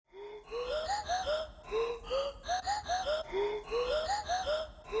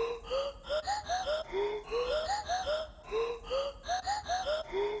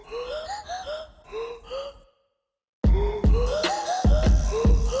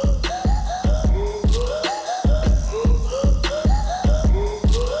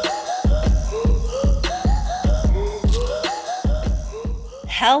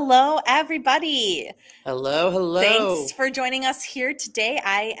Hello, everybody. Hello. Thanks for joining us here today.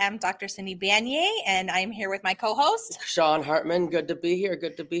 I am Dr. Cindy Banyai, and I'm here with my co-host, Sean Hartman. Good to be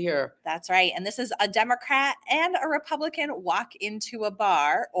here. That's right. And this is a Democrat and a Republican walk into a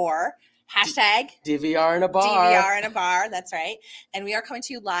bar, or hashtag DVR in a bar. DVR in a bar. That's right. And we are coming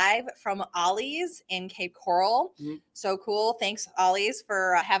to you live from Ollie's in Cape Coral. Mm-hmm. So cool. Thanks, Ollie's,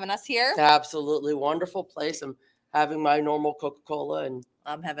 for having us here. Absolutely wonderful place. I'm having my normal Coca-Cola and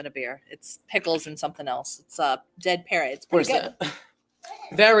I'm having a beer. It's pickles and something else. It's a dead parrot. It's pretty good.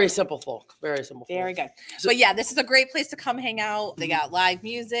 Very simple folk. Very good. But yeah, this is a great place to come hang out. They got live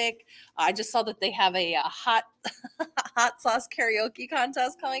music. I just saw that they have a hot sauce karaoke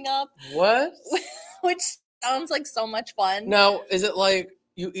contest coming up. What? Which sounds like so much fun. Now, is it like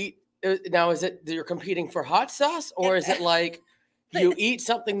you eat? Now, is it you're competing for hot sauce, or is it like you eat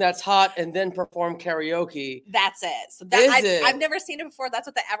something that's hot and then perform karaoke? That's it. So I've never seen it before. That's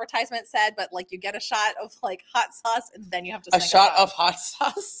what the advertisement said. But like, you get a shot of like hot sauce, and then you have to sing a shot of hot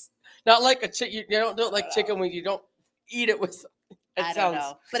sauce. Not like a chicken. You don't do it like chicken when you don't eat it with. I don't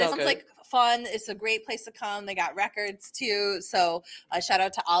know, but it sounds like fun. It's a great place to come. They got records too. So shout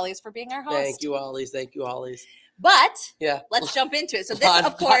out to Ollie's for being our host. Thank you, Ollie's. But let's jump into it. So this,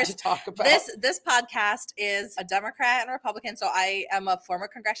 of course, this podcast is a Democrat and a Republican. So I am a former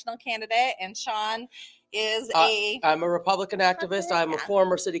congressional candidate, and Sean is I'm a Republican activist. I'm a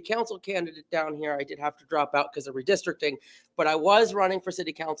former city council candidate down here. I did have to drop out because of redistricting, but I was running for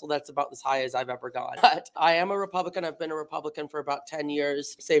city council. That's about as high as I've ever gone. But I am a Republican. I've been a Republican for about 10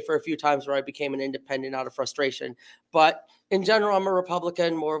 years, save for a few times where I became an independent out of frustration. But in general, I'm a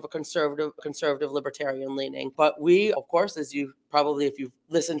Republican, more of a conservative libertarian leaning. But we, of course, if you've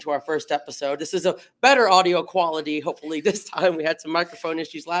listened to our first episode, this is a better audio quality. Hopefully this time. We had some microphone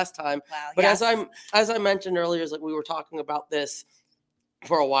issues last time. Wow, but yes. as I mentioned earlier, is like we were talking about this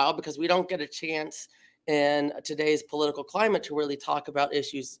for a while because we don't get a chance in today's political climate to really talk about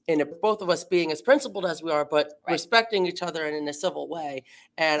issues, and both of us being as principled as we are, but respecting each other and in a civil way.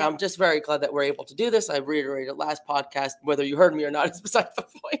 And I'm just very glad that we're able to do this. I reiterated last podcast, whether you heard me or not is beside the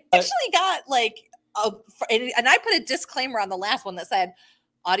point. I actually got and I put a disclaimer on the last one that said,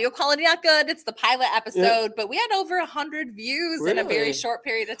 audio quality not good. It's the pilot episode, but we had over 100 views in a very short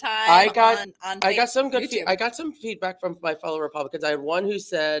period of time. I got some feedback from my fellow Republicans. I had one who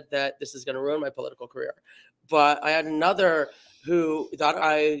said that this is going to ruin my political career, but I had another who thought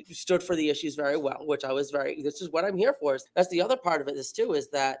I stood for the issues very well, which I was this is what I'm here for. That's the other part of it is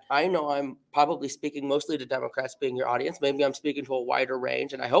that I know I'm probably speaking mostly to Democrats being your audience. Maybe I'm speaking to a wider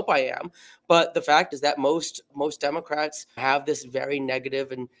range, and I hope I am. But the fact is that most Democrats have this very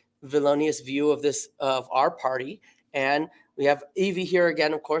negative and villainous view of our party. And we have Evie here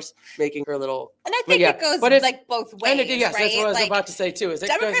again, of course, making her little. And I think it goes like both ways. Yes, right? That's what I was about to say too.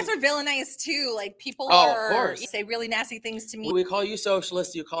 Democrats are villainized too. Like people say really nasty things to me. We call you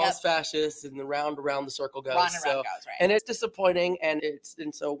socialists, you call us fascists, and around the circle goes. Right. And it's disappointing, and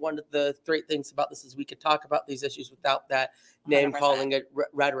so one of the great things about this is we could talk about these issues without that name 100%. Calling it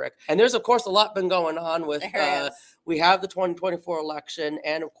rhetoric. And there's of course a lot been going on with. We have the 2024 election,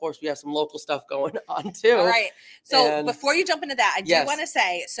 and of course we have some local stuff going on too. All right. So before you jump into that, I do want to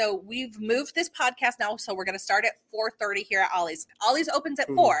say, so we've moved this podcast now, so we're going to start at 4:30 here at Ollie's. Ollie's opens at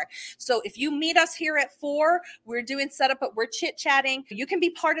 4. So if you meet us here at 4, we're doing setup, but we're chit-chatting. You can be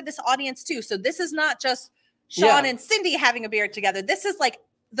part of this audience too. So this is not just Sean and Cindy having a beer together. This is like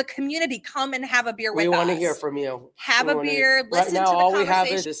the community. Come and have a beer with us. We want to hear from you. Have a beer. Listen to the conversation. Right now, all we have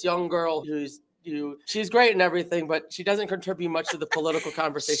is this young girl she's great and everything, but she doesn't contribute much to the political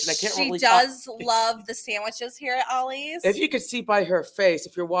conversation. She does love the sandwiches here at Ollie's. If you could see by her face,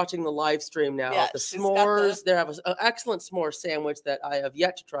 if you're watching the live stream now, the s'mores, they have an excellent s'more sandwich that I have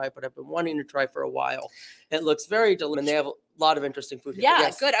yet to try, but I've been wanting to try for a while. It looks very delicious, and they have a lot of interesting food here. Yeah,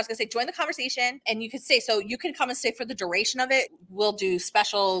 good. I was going to say, join the conversation, and you could say, so you can come and stay for the duration of it. We'll do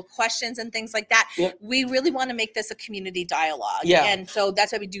special questions and things like that. Yep. We really want to make this a community dialogue. Yeah. And so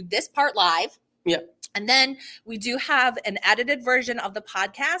that's why we do this part live. Yeah. And then we do have an edited version of the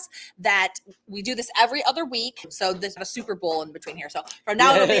podcast that we do this every other week. So there's a Super Bowl in between here. So from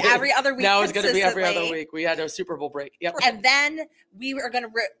now it'll be every other week. Now it's going to be every other week. We had a Super Bowl break. Yep. And then we are going to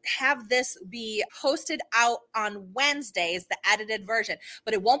have this be posted out on Wednesdays, the edited version,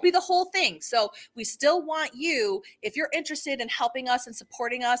 but it won't be the whole thing. So we still want you, if you're interested in helping us and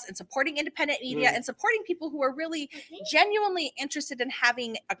supporting independent media and supporting people who are really genuinely interested in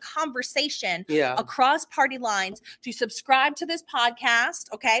having a conversation across across party lines to subscribe to this podcast,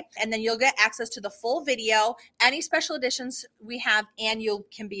 okay? And then you'll get access to the full video, any special editions we have, and you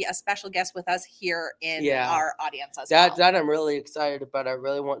can be a special guest with us here in our audience as well. That I'm really excited about. I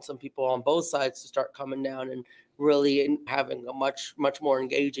really want some people on both sides to start coming down and really having a much more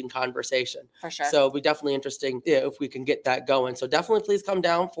engaging conversation. For sure. So it'll be definitely interesting if we can get that going. So definitely please come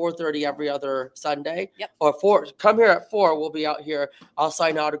down 4:30 every other Sunday. Yep. Or come here at 4. We'll be out here. I'll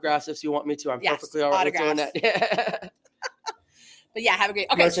sign autographs if you want me to. I'm perfectly all right with doing that. But yeah, have a great.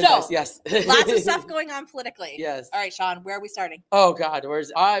 Okay, so yes. Lots of stuff going on politically. Yes. All right, Sean, where are we starting? Oh God,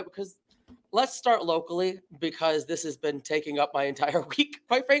 because let's start locally, because this has been taking up my entire week,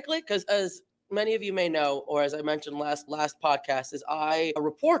 quite frankly, because as many of you may know, or as I mentioned last podcast, is I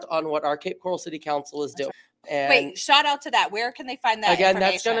report on what our Cape Coral City Council is doing. Right. And wait, shout out to that. Where can they find that again,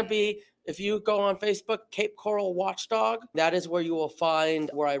 that's going to be, if you go on Facebook, Cape Coral Watchdog, that is where you will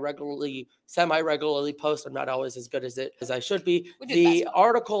find where I semi-regularly post. I'm not always as good as I should be. The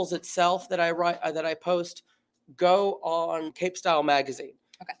articles itself that I write, that I post, go on Cape Style Magazine.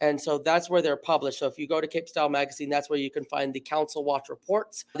 Okay. And so that's where they're published. So if you go to Cape Style Magazine, that's where you can find the Council Watch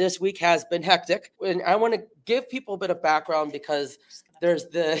reports. This week has been hectic. And I want to give people a bit of background, because there's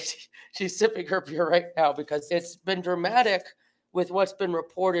she's sipping her beer right now, because it's been dramatic with what's been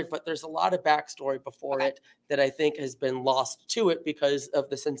reported, but there's a lot of backstory before it that I think has been lost to it because of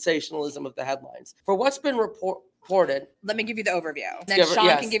the sensationalism of the headlines. For what's been reported, let me give you the overview. Then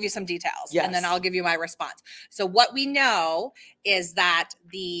Sean can give you some details, and then I'll give you my response. So what we know is that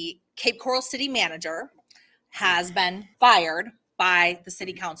the Cape Coral City manager has been fired by the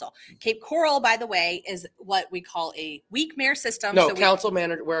city council. Cape Coral, by the way, is what we call a weak mayor system. No, council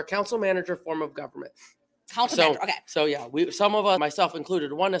manager. We're a council manager form of government. Council manager. Okay. So yeah, some of us, myself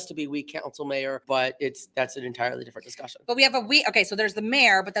included, want us to be weak council mayor, but that's an entirely different discussion. But we have so there's the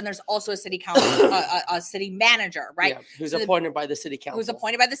mayor, but then there's also a city council, a city manager, right? Yeah, who's appointed by the city council. Who's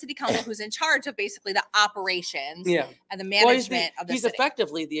appointed by the city council, who's in charge of basically the operations and the management of the city. He's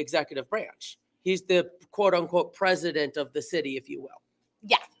effectively the executive branch. He's the quote unquote president of the city, if you will.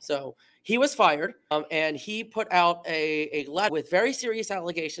 Yeah. So he was fired, and he put out a letter with very serious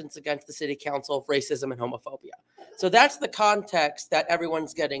allegations against the city council of racism and homophobia. So that's the context that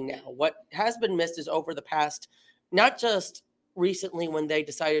everyone's getting now. What has been missed is over the past, not just recently when they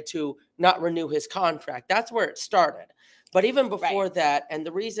decided to not renew his contract. That's where it started. But even before that, and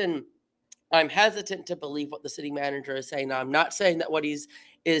the reason I'm hesitant to believe what the city manager is saying. Now, I'm not saying that what he's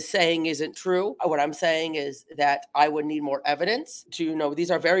saying isn't true. What I'm saying is that I would need more evidence to know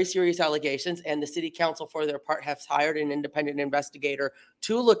these are very serious allegations, and the city council, for their part, has hired an independent investigator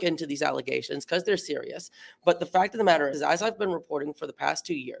to look into these allegations because they're serious. But the fact of the matter is, as I've been reporting for the past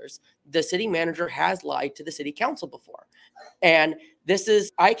 2 years, the city manager has lied to the city council before. And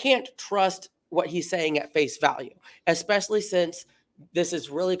I can't trust what he's saying at face value, especially since this is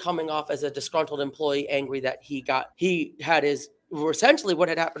really coming off as a disgruntled employee angry that he had essentially what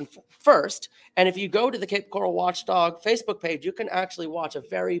had happened first. And if you go to the Cape Coral Watchdog Facebook page, you can actually watch a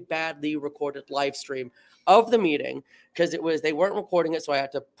very badly recorded live stream of the meeting, because they weren't recording it. So I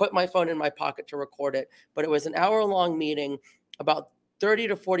had to put my phone in my pocket to record it. But it was an hour-long meeting. About 30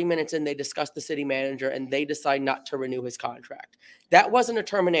 to 40 minutes in, they discussed the city manager, and they decide not to renew his contract. That wasn't a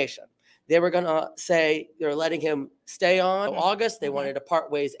termination. They were going to say they're letting him stay on August. They wanted to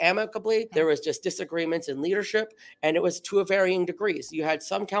part ways amicably. There was just disagreements in leadership, and it was to varying degrees. You had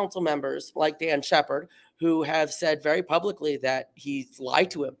some council members like Dan Shepard who have said very publicly that he's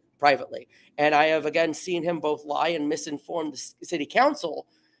lied to him privately. And I have, again, seen him both lie and misinform the city council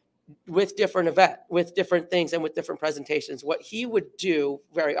with different things and with different presentations. What he would do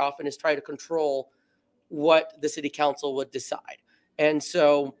very often is try to control what the city council would decide. And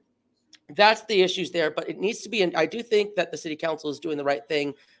so that's the issues there, but it needs to be, I do think that the city council is doing the right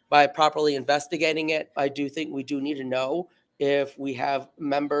thing by properly investigating it. I do think we do need to know if we have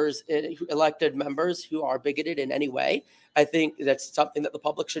elected members who are bigoted in any way. I think that's something that the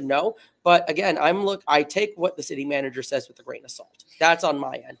public should know. But again, I take what the city manager says with a grain of salt. That's on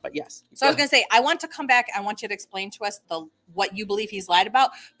my end, but yes. So I was going to say, I want to come back. I want you to explain to us what you believe he's lied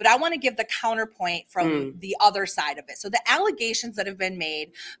about, but I want to give the counterpoint from the other side of it. So the allegations that have been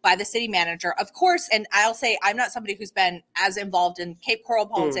made by the city manager, of course, and I'll say I'm not somebody who's been as involved in Cape Coral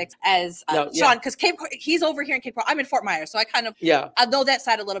politics as Sean, because he's over here in Cape Coral. I'm in Fort Myers, so I kind of I know that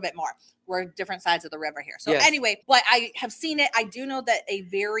side a little bit more. We're different sides of the river here. So anyway, but I have seen it. I do know that a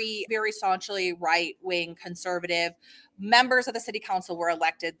very, very staunchly right-wing conservative members of the city council were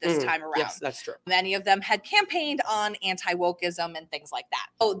elected this time around. Yes, that's true. Many of them had campaigned on anti-wokeism and things like that.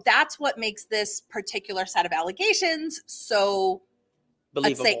 So that's what makes this particular set of allegations so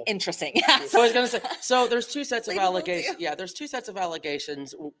believable. Let's say interesting. Yeah. So I was going to say, so there's two sets of allegations. Yeah, there's two sets of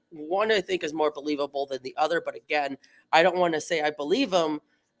allegations. One I think is more believable than the other, but again, I don't want to say I believe them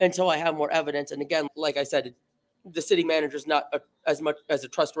until I have more evidence. And again, like I said, the city manager is not as much as a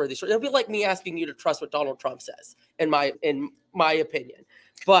trustworthy source. It'll be like me asking you to trust what Donald Trump says, in my opinion.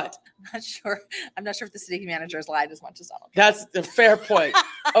 But I'm not sure if the city manager has lied as much as Donald Trump. That's a fair point.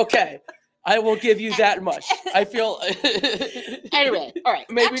 Okay. I will give you that much. I feel anyway. All right.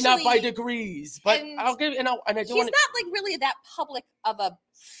 Maybe actually, not by degrees, but I'll give. And I do. He's not like really that public of a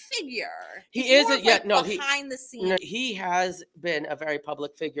figure. He isn't yet. No, behind the scenes. No, he has been a very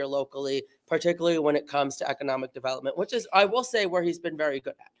public figure locally, particularly when it comes to economic development, which is, I will say, where he's been very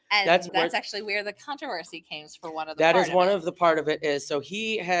good at. And that's actually where the controversy came for one of the. That is one of the part of it is, so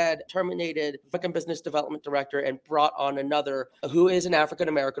he had terminated African business development director and brought on another who is an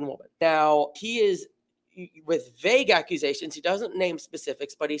African-American woman. Now, he is with vague accusations. He doesn't name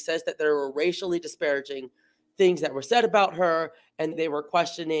specifics, but he says that there were racially disparaging things that were said about her, and they were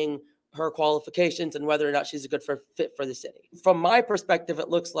questioning her qualifications and whether or not she's a good fit for the city. From my perspective, it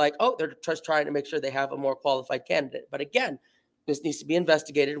looks like, they're just trying to make sure they have a more qualified candidate. But again, this needs to be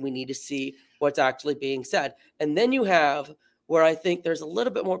investigated. We need to see what's actually being said. And then you have where I think there's a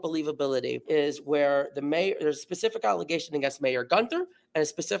little bit more believability is where there's a specific allegation against Mayor Gunther and a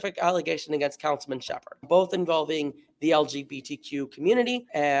specific allegation against Councilman Shepard, both involving the LGBTQ community.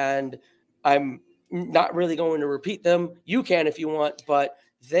 And I'm not really going to repeat them. You can if you want, but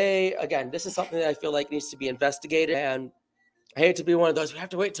this is something that I feel like needs to be investigated. And I hate to be one of those, we have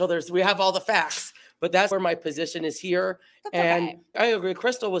to wait till we have all the facts. But that's where my position is here. And okay. I agree.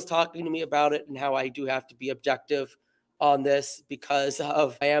 Crystal was talking to me about it and how I do have to be objective on this because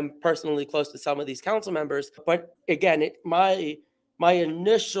I am personally close to some of these council members. But again, my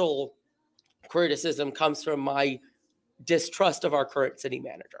initial criticism comes from my distrust of our current city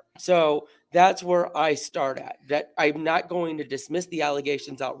manager. So that's where I start at. That I'm not going to dismiss the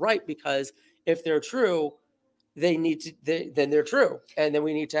allegations outright, because if they're true, then they're true. And then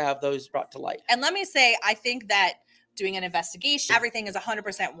we need to have those brought to light. And let me say, I think that doing an investigation, everything is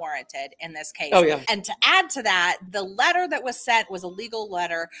 100% warranted in this case. Oh, yeah. And to add to that, the letter that was sent was a legal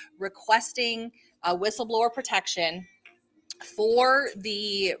letter requesting whistleblower protection for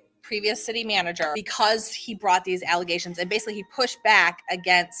the previous city manager because he brought these allegations, and basically he pushed back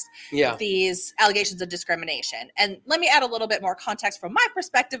against these allegations of discrimination. And let me add a little bit more context from my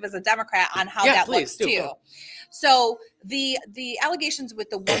perspective as a Democrat on how that looks too. So the allegations with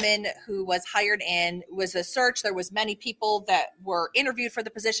the woman who was hired in was a search. There was many people that were interviewed for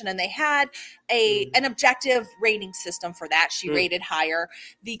the position, and they had an objective rating system for that. She rated higher.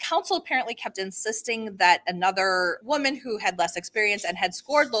 The council apparently kept insisting that another woman who had less experience and had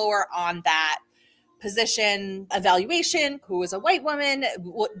scored lower on that position evaluation, who was a white woman,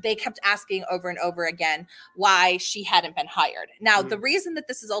 they kept asking over and over again why she hadn't been hired. Now, the reason that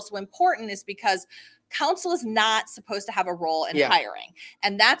this is also important is because council is not supposed to have a role in hiring.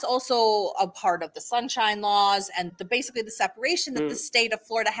 And that's also a part of the sunshine laws and basically the separation that the state of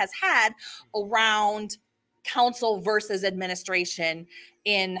Florida has had around council versus administration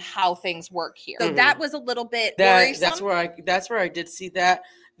in how things work here. So that was a little bit worrisome. That's where I did see that.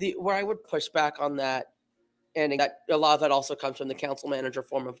 Where I would push back on that, and that a lot of that also comes from the council manager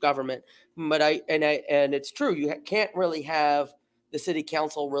form of government. But it's true, you can't really have the city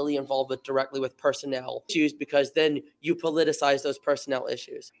council really involved directly with personnel issues, because then you politicize those personnel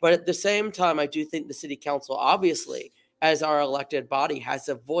issues. But at the same time, I do think the city council, obviously, as our elected body, has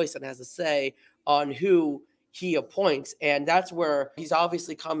a voice and has a say on who he appoints. And that's where he's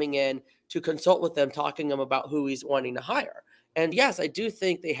obviously coming in to consult with them, talking to them about who he's wanting to hire. And yes, I do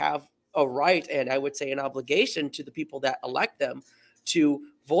think they have a right, and I would say an obligation to the people that elect them to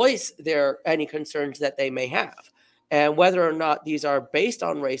voice any concerns that they may have. And whether or not these are based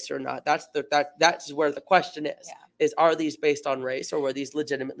on race or not, that's where the question is. Yeah. Are these based on race, or were these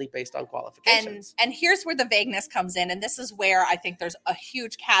legitimately based on qualifications? And here's where the vagueness comes in. And this is where I think there's a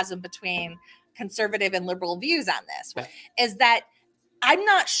huge chasm between conservative and liberal views on this, is that I'm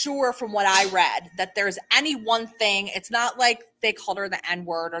not sure from what I read that there's any one thing. It's not like they called her the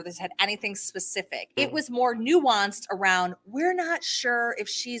N-word or they said anything specific. It was more nuanced around, we're not sure if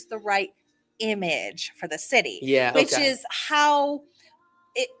she's the right image for the city, which is how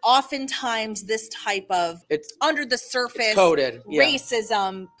it oftentimes this type of it's under the surface coded.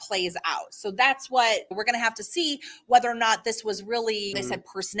 racism plays out. So that's what we're going to have to see, whether or not this was really, they said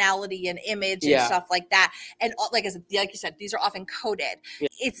personality and image and stuff like that. And like you said, these are often coded.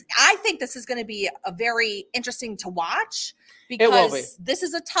 I think this is going to be a very interesting to watch, because this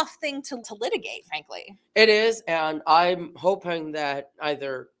is a tough thing to litigate, frankly. It is. And I'm hoping that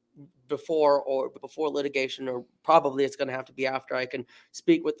either before litigation, or probably it's going to have to be after, I can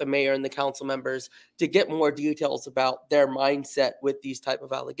speak with the mayor and the council members to get more details about their mindset with these type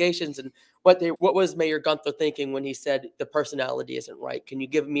of allegations, and what was Mayor Gunther thinking when he said the personality isn't right. Can you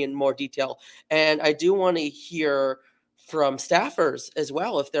give me in more detail? And I do want to hear from staffers as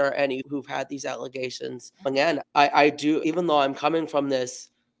well, if there are any who've had these allegations. Again, I do, even though I'm coming from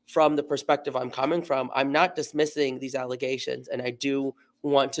the perspective I'm coming from, I'm not dismissing these allegations, and I do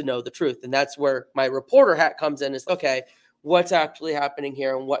want to know the truth. And that's where my reporter hat comes in, is okay, what's actually happening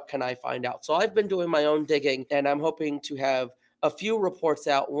here and what can I find out? So I've been doing my own digging, and I'm hoping to have a few reports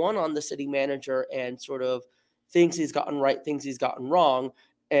out, one on the city manager and sort of things he's gotten right, things he's gotten wrong.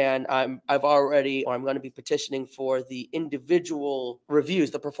 And I'm going to be petitioning for the individual reviews,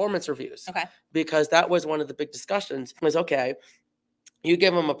 the performance reviews. Okay. Because that was one of the big discussions, was okay, you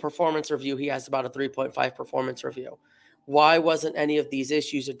give him a performance review, he has about a 3.5 performance review. Why wasn't any of these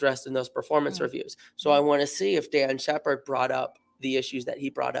issues addressed in those performance reviews? So I want to see if Dan Shepard brought up the issues that he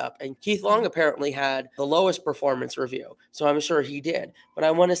brought up. And Keith Long apparently had the lowest performance review, so I'm sure he did. But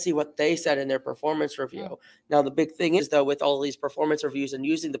I want to see what they said in their performance review. Now, the big thing is, though, with all these performance reviews and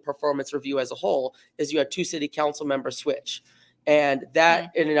using the performance review as a whole, is you had 2 city council members switch. And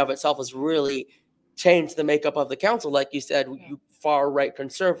that in and of itself has really changed the makeup of the council. Like you said, you far right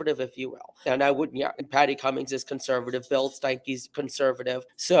conservative, if you will. And I wouldn't, Patty Cummings is conservative, Bill Steinke's conservative.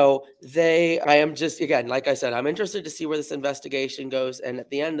 So I am just, again, like I said, I'm interested to see where this investigation goes. And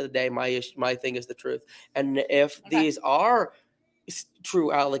at the end of the day, my thing is the truth. And if these are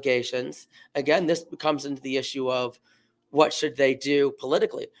true allegations, again, this comes into the issue of what should they do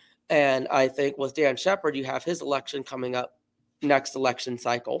politically. And I think with Dan Shepard, you have his election coming up next election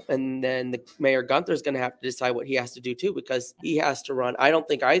cycle, and then the Mayor Gunther is going to have to decide what he has to do too, because he has to run. I don't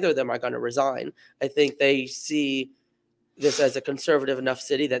think either of them are going to resign. I think they see this as a conservative enough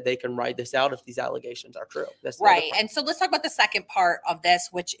city that they can ride this out if these allegations are true. That's right. And so let's talk about the second part of this,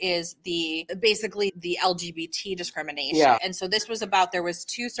 which is basically the LGBT discrimination. Yeah. And so this was there was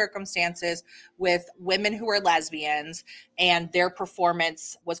 2 circumstances with women who were lesbians, and their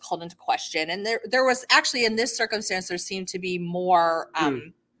performance was called into question. And there was actually, in this circumstance, there seemed to be more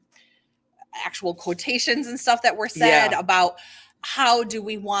actual quotations and stuff that were said about how do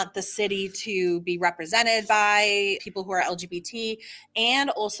we want the city to be represented by people who are LGBT. And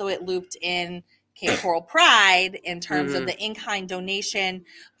also it looped in Cape Coral Pride in terms of the in-kind donation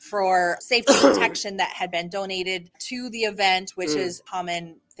for safety protection that had been donated to the event, which is a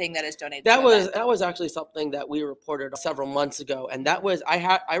common thing that is donated. That was actually something that we reported several months ago. And that was,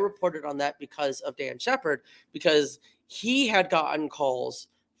 I reported on that because of Dan Shepard, because he had gotten calls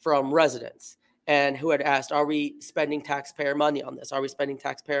from residents and who had asked, are we spending taxpayer money on this? Are we spending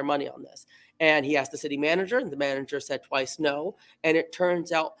taxpayer money on this? And he asked the city manager, and the manager said twice no. And it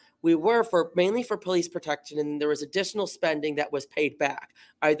turns out we were mainly for police protection, and there was additional spending that was paid back,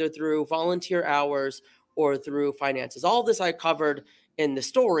 either through volunteer hours or through finances. All of this I covered in the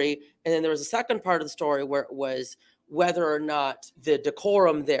story. And then there was a second part of the story where it was whether or not the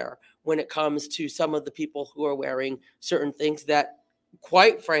decorum there when it comes to some of the people who are wearing certain things that,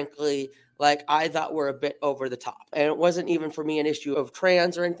 quite frankly, like I thought were a bit over the top. And it wasn't even for me an issue of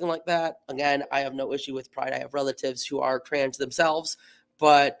trans or anything like that. Again, I have no issue with pride. I have relatives who are trans themselves.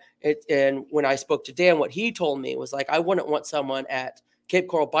 But and when I spoke to Dan, what he told me was like, I wouldn't want someone at Cape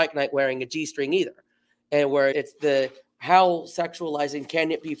Coral Bike Night wearing a G-string either. And where it's how sexualizing can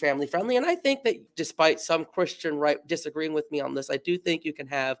it be family friendly? And I think that despite some Christian right disagreeing with me on this, I do think you can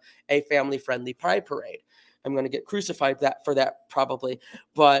have a family friendly pride parade. I'm going to get crucified for that probably,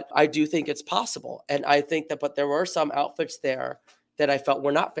 but I do think it's possible. And I think but there were some outfits there that I felt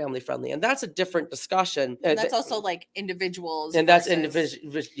were not family friendly, and that's a different discussion. And that's also like individuals, and that's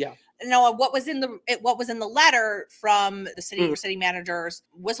individual. Yeah. No, what was in the letter from the city manager's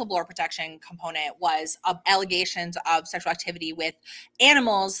whistleblower protection component was allegations of sexual activity with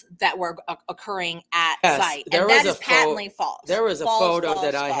animals that were occurring at site, and that is patently false. There was a photo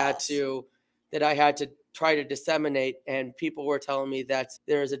that I had to try to disseminate, and people were telling me that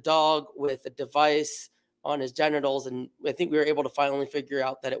there is a dog with a device on his genitals, and I think we were able to finally figure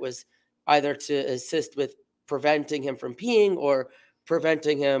out that it was either to assist with preventing him from peeing or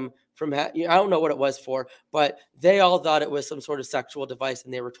preventing him from, I don't know what it was for, but they all thought it was some sort of sexual device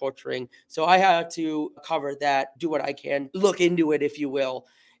and they were torturing. So I had to cover that, do what I can, look into it, if you will.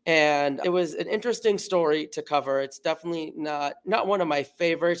 And it was an interesting story to cover. It's definitely not one of my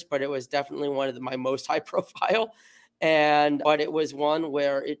favorites, but it was definitely one of my most high profile. But it was one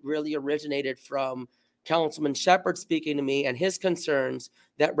where it really originated from Councilman Shepard speaking to me and his concerns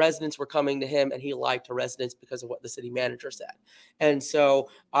that residents were coming to him and he lied to residents because of what the city manager said. And so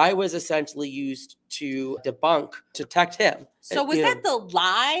I was essentially used to protect him. So was that the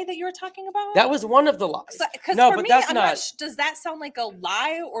lie that you were talking about? That was one of the lies. No, but that's not. Does that sound like a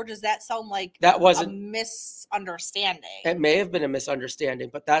lie, or does that sound like that wasn't a misunderstanding? It may have been a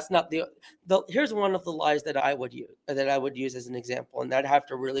misunderstanding, but that's not the. Here's one of the lies that I would use as an example, and I'd have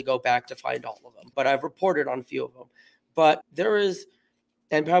to really go back to find all of them. But I've reported on a few of them. But there is,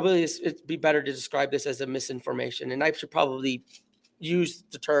 and probably it'd be better to describe this as a misinformation, and I should probably use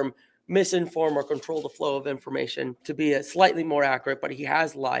the term misinform or control the flow of information to be a slightly more accurate, but he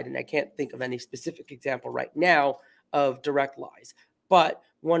has lied, and I can't think of any specific example right now of direct lies. But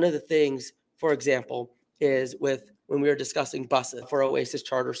one of the things, for example, is when we were discussing buses for Oasis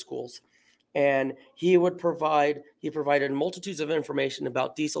charter schools, and he provided multitudes of information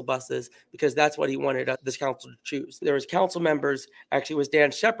about diesel buses because that's what he wanted this council to choose. There was council members, actually it was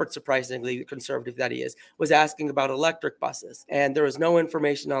Dan Shepard, surprisingly the conservative that he is, was asking about electric buses, and there was no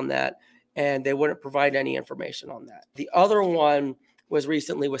information on that, and they wouldn't provide any information on that. The other one was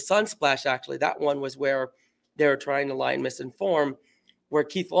recently with Sunsplash, actually. That one was where they were trying to lie and misinform, where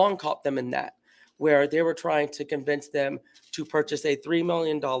Keith Long caught them in that, where they were trying to convince them to purchase a $3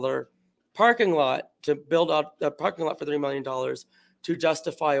 million parking lot, to build out a parking lot for $3 million to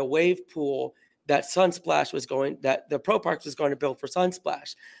justify a wave pool that the Pro Parks was going to build for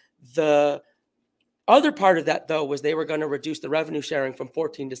Sunsplash. The other part of that, though, was they were going to reduce the revenue sharing from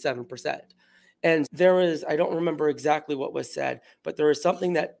 14 to 7%. And I don't remember exactly what was said, but there was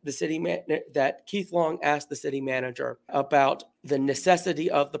something that that Keith Long asked the city manager about the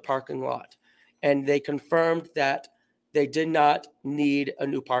necessity of the parking lot. And they confirmed that they did not need a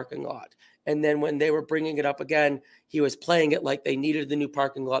new parking lot. And then when they were bringing it up again, he was playing it like they needed the new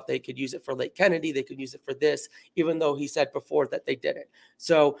parking lot. They could use it for Lake Kennedy. They could use it for this, even though he said before that they didn't.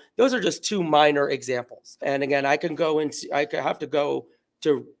 So those are just two minor examples. And again, I have to go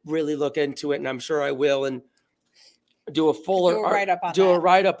to really look into it, and I'm sure I will, and do a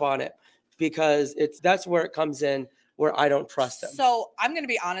write-up on it, because that's where it comes in, where I don't trust them. So I'm going to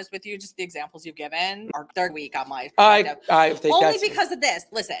be honest with you. Just the examples you've given are third week on my. I think only because of this.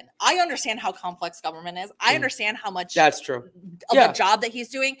 Listen, I understand how complex government is. I understand how much that's true of the job that he's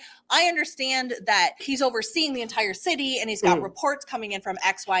doing. I understand that he's overseeing the entire city, and he's got reports coming in from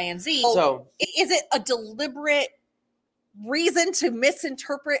X, Y, and Z. So is it a deliberate reason to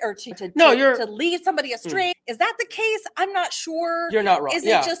misinterpret or to lead somebody astray? Is that the case? I'm not sure. You're not wrong. Is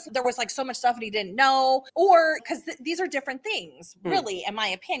it just there was like so much stuff and he didn't know, or because these are different things, really, in my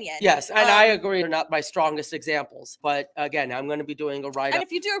opinion? Yes, and I agree. They're not my strongest examples, but again, I'm going to be doing a write-up. And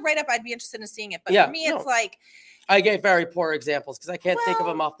if you do a write-up, I'd be interested in seeing it. But for me, it's like I gave very poor examples because I can't think of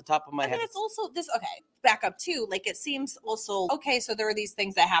them off the top of my head. It's also this. Okay, back up too. Like it seems also okay. So there are these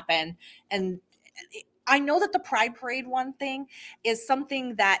things that happen, and I know that the Pride Parade one thing is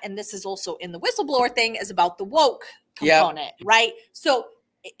something that, and this is also in the whistleblower thing, is about the woke component, right? So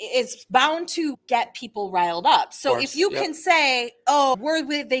it's bound to get people riled up. So if you can say, oh, were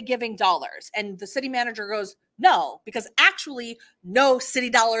they giving dollars? And the city manager goes, no, because actually no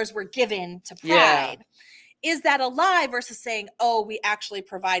city dollars were given to Pride. Is that a lie versus saying, oh, we actually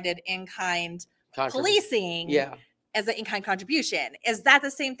provided in-kind policing? As an in-kind contribution. Is that the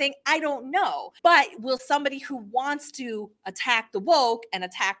same thing? I don't know. But will somebody who wants to attack the woke and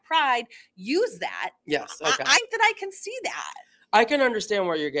attack Pride use that? Yes. Okay. I think that I can see that. I can understand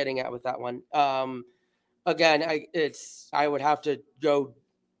where you're getting at with that one. Again, I would have to go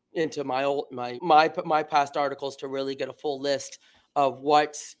into my past articles to really get a full list of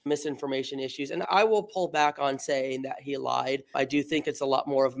what misinformation issues. And I will pull back on saying that he lied. I do think it's a lot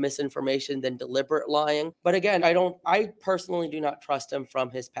more of misinformation than deliberate lying. But again, I personally do not trust him from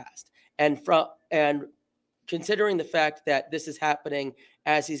his past. And considering the fact that this is happening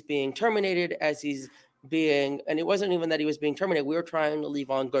as he's being terminated, and it wasn't even that he was being terminated, we were trying to leave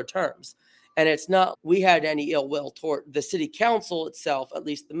on good terms. And it's not, we had any ill will toward the city council itself, at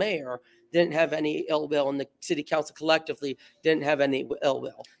least the mayor, didn't have any ill will, and the city council collectively didn't have any ill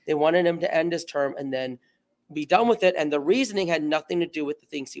will. They wanted him to end his term and then be done with it, and the reasoning had nothing to do with the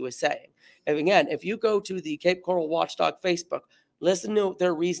things he was saying. And again, if you go to the Cape Coral Watchdog Facebook, listen to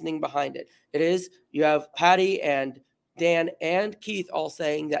their reasoning behind it. It is, you have Patty and Dan and Keith all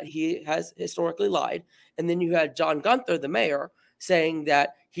saying that he has historically lied. And then you had John Gunther, the mayor, saying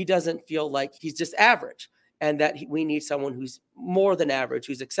that he doesn't feel like he's just average and that we need someone who's more than average,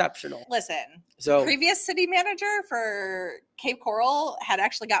 who's exceptional. Listen, so previous city manager for Cape Coral had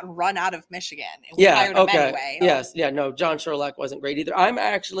actually gotten run out of Michigan. And we hired him anyway. Yes. Yeah. No, John Sherlock wasn't great either. I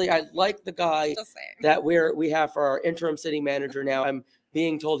like the guy that we have for our interim city manager now. I'm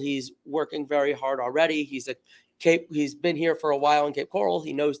being told he's working very hard already. He's been here for a while in Cape Coral.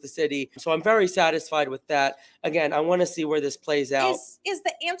 He knows the city. So I'm very satisfied with that. Again, I want to see where this plays out. Is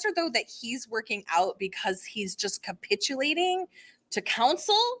the answer, though, that he's working out because he's just capitulating to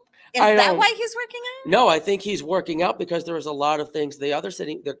council? Is that why he's working out? No, I think he's working out because there was a lot of things the other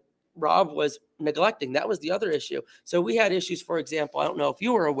city that Rob was neglecting. That was the other issue. So we had issues, for example, I don't know if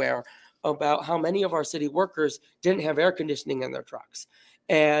you were aware about how many of our city workers didn't have air conditioning in their trucks.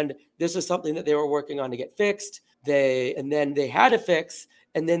 And this is something that they were working on to get fixed. And then they had to fix,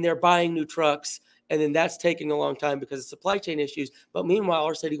 and then they're buying new trucks. And then that's taking a long time because of supply chain issues. But meanwhile,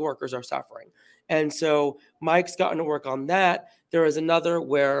 our city workers are suffering. And so Mike's gotten to work on that. There is another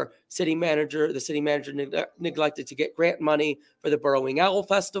where the city manager neglected to get grant money for the Burrowing Owl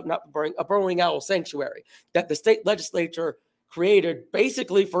Festival, a Burrowing Owl Sanctuary that the state legislature created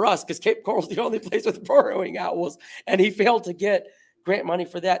basically for us because Cape Coral's the only place with burrowing owls. And he failed to get grant money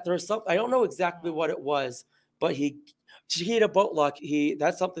for that. There was something, I don't know exactly what it was, but he had a boat lock.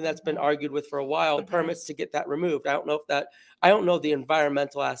 That's something that's been argued with for a while. The permits to get that removed. I don't know the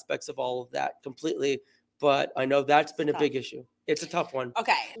environmental aspects of all of that completely, but I know that's been a big issue. It's a tough one.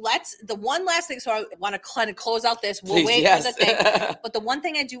 Okay, the one last thing. So I want to kind of close out this. We'll wait for the thing. But the one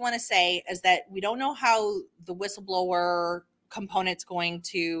thing I do want to say is that we don't know how the whistleblower component's going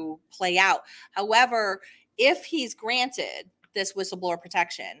to play out. However, if he's granted this whistleblower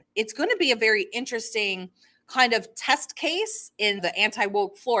protection, it's going to be a very interesting kind of test case in the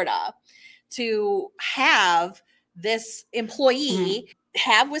anti-woke Florida to have this employee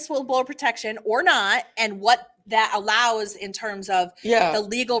have whistleblower protection or not, and what that allows in terms of the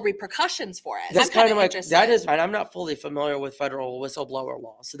legal repercussions for it. That's kind of like, that is, and I'm not fully familiar with federal whistleblower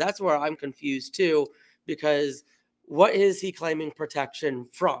law. So that's where I'm confused too, because what is he claiming protection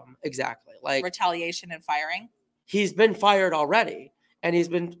from exactly? Like retaliation and firing? He's been fired already. And he's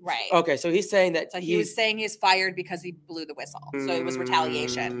been okay. So he's saying that he was saying he's fired because he blew the whistle. So it was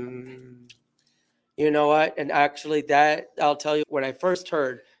retaliation. You know what? And actually, that I'll tell you, when I first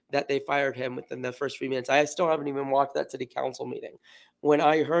heard that they fired him within the first 3 minutes, I still haven't even watched that city council meeting. When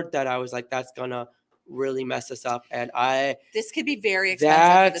I heard that, I was like, "That's gonna really mess us up." And this could be very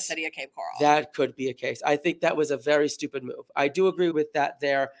expensive for the city of Cape Coral. That could be a case. I think that was a very stupid move. I do agree with that.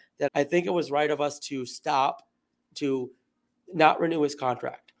 That I think it was right of us to not renew his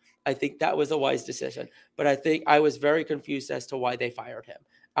contract. I think that was a wise decision, but I think I was very confused as to why they fired him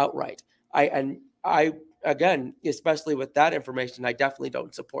outright. I again, especially with that information, I definitely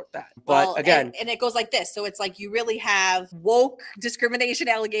don't support that. But again, and it goes like this. So it's like you really have woke discrimination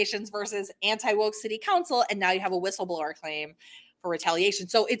allegations versus anti-woke city council, and now you have a whistleblower claim for retaliation.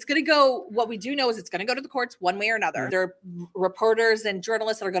 So it's going to go, what we do know is it's going to go to the courts one way or another. There are reporters and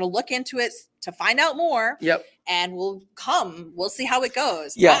journalists that are going to look into it to find out more. Yep. And we'll see how it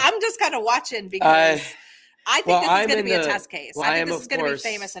goes. Yeah. I'm just kind of watching because I think this is going to be a test case. I think this is going to be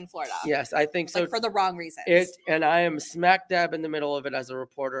famous in Florida. Yes, I think so. Like for the wrong reasons. And I am smack dab in the middle of it as a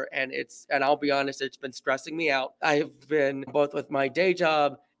reporter. And I'll be honest, it's been stressing me out. I've been both with my day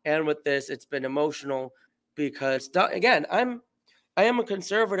job and with this, it's been emotional because again, I am a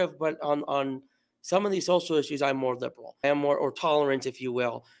conservative, but on some of these social issues, I'm more liberal. I am more or tolerant, if you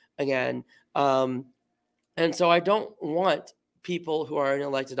will, again. And so I don't want people who are in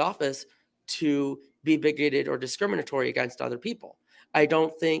elected office to be bigoted or discriminatory against other people. I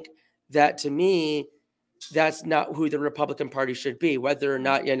don't think that, to me, that's not who the Republican Party should be, whether or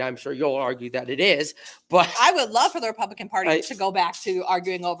not, and I'm sure you'll argue that it is, but I would love for the Republican Party to go back to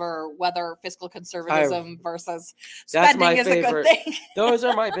arguing over whether fiscal conservatism versus spending is a good thing. Those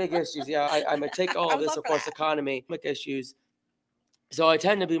are my big issues. Yeah, I'm going to take all of this, of course, economic issues. So I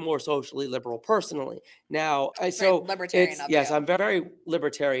tend to be more socially liberal personally. Now, libertarian. Yes, I'm very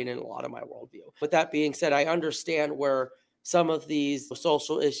libertarian in a lot of my worldview. With that being said, I understand where some of these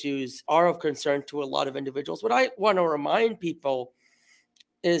social issues are of concern to a lot of individuals. What I want to remind people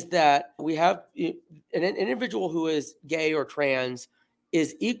is that we have an individual who is gay or trans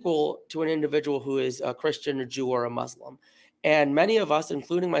is equal to an individual who is a Christian, a Jew, or a Muslim. And many of us,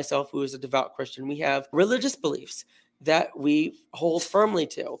 including myself, who is a devout Christian, we have religious beliefs that we hold firmly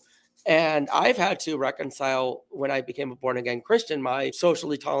to. And I've had to reconcile, when I became a born-again Christian, my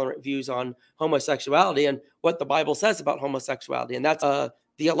socially tolerant views on homosexuality and what the Bible says about homosexuality. And that's a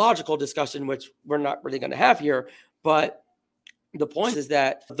theological discussion, which we're not really going to have here. But the point is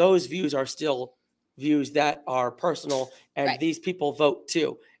that those views are still views that are personal, and these people vote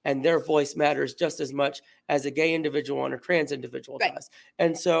too. And their voice matters just as much as a gay individual and a trans individual does.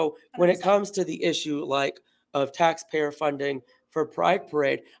 And so when it comes to the issue of taxpayer funding for Pride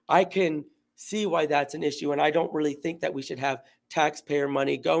Parade, I can see why that's an issue. And I don't really think that we should have taxpayer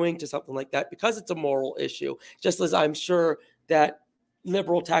money going to something like that, because it's a moral issue, just as I'm sure that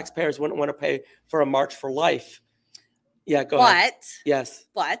liberal taxpayers wouldn't want to pay for a March for Life. Yeah, go ahead. Yes.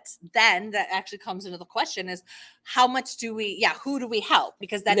 But then that actually comes into the question is, how much do we, who do we help?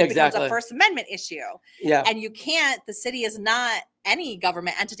 Because then it becomes a First Amendment issue. Yeah. And the city is not, any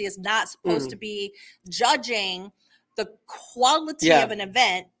government entity is not supposed to be judging the quality of an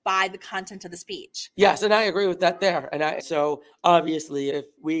event by the content of the speech. Yes, and I agree with that there. And so obviously if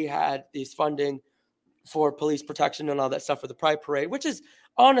we had these funding for police protection and all that stuff for the Pride Parade, which is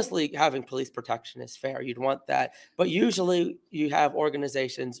honestly, having police protection is fair. You'd want that. But usually you have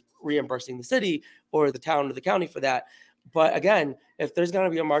organizations reimbursing the city or the town or the county for that. But again, if there's going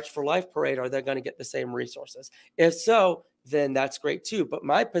to be a March for Life parade, are they going to get the same resources? If so, then that's great too. But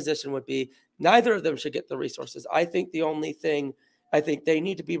my position would be neither of them should get the resources. I think they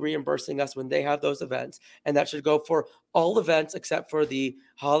need to be reimbursing us when they have those events. And that should go for all events except for the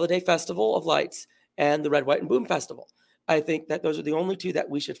Holiday Festival of Lights and the Red, White, and Boom Festival. I think that those are the only two that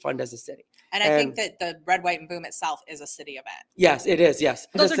we should fund as a city. And I think that the Red, White, and Boom itself is a city event. Yes, it is. Yes.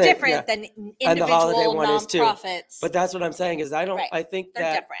 Those are different than individual nonprofits. But that's what I'm saying is I think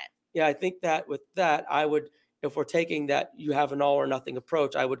they're different. Yeah, I think that with that, I would, if we're taking that you have an all or nothing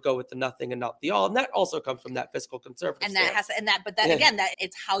approach, I would go with the nothing and not the all. And that also comes from that fiscal conservative. And that again, that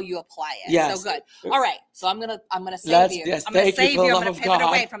it's how you apply it. Yes. So good. All right. So I'm gonna save you. Yes, I'm gonna save you. I'm gonna pivot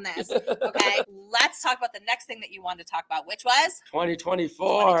away from this. Okay. Let's talk about the next thing that you wanted to talk about, which was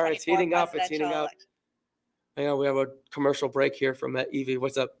 2024. It's heating up. It's heating up. Hang on, we have a commercial break here from Evie.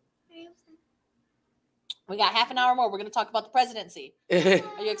 What's up? We got half an hour more. We're gonna talk about the presidency. Are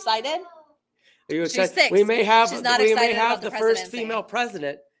you excited? She's 6. We may have the first female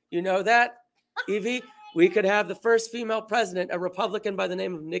president. You know that, Evie? We could have the first female president, a Republican by the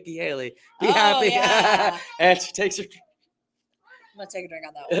name of Nikki Haley. Be happy. Yeah. And she takes her. I'm going to take a drink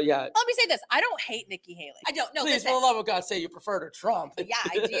on that one. Yeah. Let me say this. I don't hate Nikki Haley. I don't know. Please, for the love of God, say you prefer to Trump. Yeah,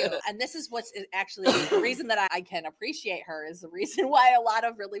 I do. And this is what's actually the reason that I can appreciate her is the reason why a lot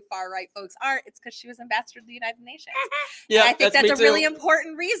of really far right folks aren't. It's because she was ambassador to the United Nations. Yeah, I think that's a really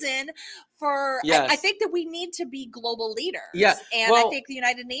important reason for. Yes. I think that we need to be global leaders. Yeah. And I think the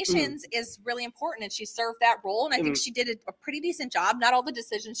United Nations is really important, and she served that role. And I think she did a pretty decent job. Not all the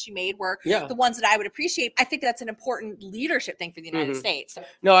decisions she made were the ones that I would appreciate. I think that's an important leadership thing for the United States.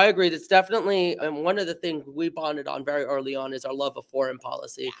 No, I agree. That's definitely one of the things we bonded on very early on is our love of foreign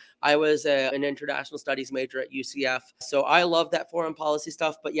policy. Yeah. I was an international studies major at UCF, so I love that foreign policy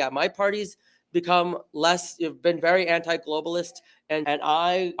stuff. But yeah, my party's become been very anti-globalist, and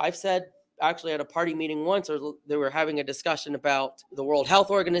I've said actually at a party meeting once, or they were having a discussion about the World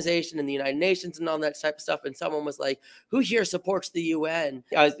Health Organization and the United Nations and all that type of stuff, and someone was like, "Who here supports the UN?"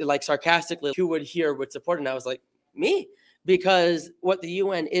 I was like sarcastically, "Who would support it?" And I was like, "Me." Because what the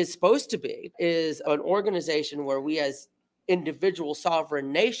UN is supposed to be is an organization where we as individual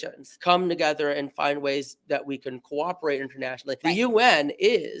sovereign nations come together and find ways that we can cooperate internationally. Right. The UN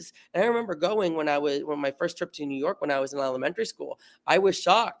is, and I remember going when my first trip to New York when I was in elementary school, I was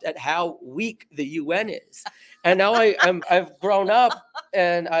shocked at how weak the UN is. And now I've grown up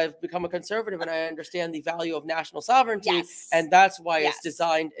and I've become a conservative and I understand the value of national sovereignty. Yes. And that's why it's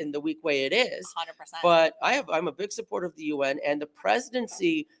designed in the weak way it is. 100%. But I'm a big supporter of the UN, and the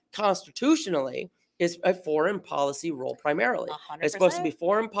presidency constitutionally is a foreign policy role primarily. 100%. It's supposed to be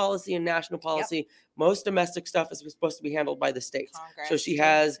foreign policy and national policy. Yep. Most domestic stuff is supposed to be handled by the states. Congress. So she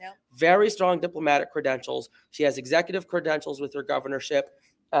has very strong diplomatic credentials. She has executive credentials with her governorship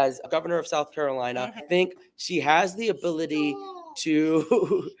as governor of South Carolina. Mm-hmm. I think she has the ability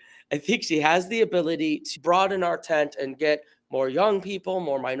to broaden our tent and get more young people,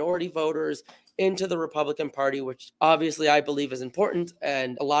 more minority voters into the Republican Party, which obviously I believe is important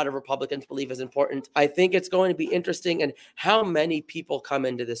and a lot of Republicans believe is important. I think it's going to be interesting in how many people come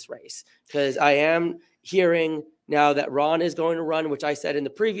into this race, because I am hearing now that Ron is going to run, which I said in the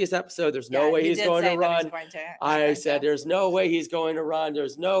previous episode, there's no way he's going to run. I said, there's no way he's going to run.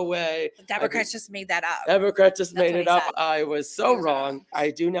 There's no way. The Democrats just made that up. Democrats just made it up. I was so wrong.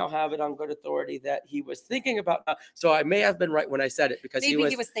 I do now have it on good authority that he was thinking about. So I may have been right when I said it, because maybe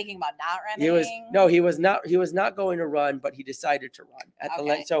he was thinking about not running. He was not going to run, but he decided to run at the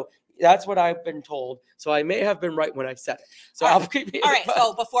length. So that's what I've been told. So I may have been right when I said it. So I'll keep it. All right.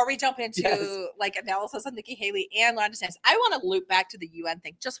 So before we jump into like analysis on Nikki Haley and Ron DeSantis, I want to loop back to the UN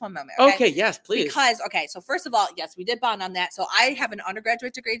thing just one moment. Okay. Yes, please. Because, so first of all, yes, we did bond on that. So I have an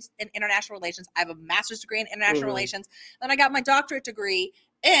undergraduate degree in international relations. I have a master's degree in international relations. Then I got my doctorate degree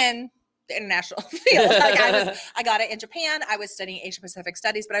in the international field. Like I got it in Japan. I was studying Asia Pacific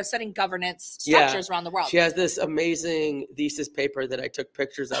studies, but I was studying governance structures around the world. She has this amazing thesis paper that I took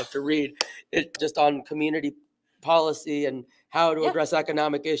pictures of to read. It just on community policy and how to address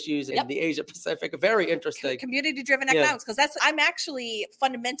economic issues in the Asia Pacific. Very interesting. Community-driven economics, because I'm actually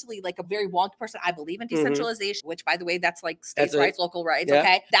fundamentally like a very wonky person. I believe in decentralization, which, by the way, that's like states' rights, local rights.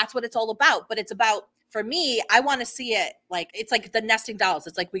 Okay, that's what it's all about. But it's about, for me, I want to see it like, it's like the nesting dolls.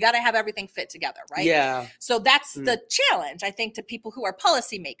 It's like, we got to have everything fit together, right? Yeah. So that's the challenge, I think, to people who are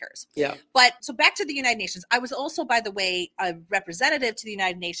policymakers. Yeah. But so back to the United Nations. I was also, by the way, a representative to the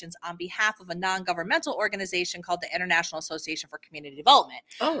United Nations on behalf of a non-governmental organization called the International Association for Community Development.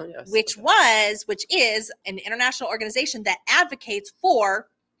 Oh, yes. Which is an international organization that advocates for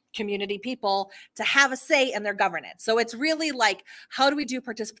community people to have a say in their governance. So it's really like, how do we do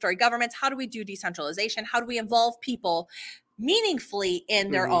participatory governments? How do we do decentralization? How do we involve people meaningfully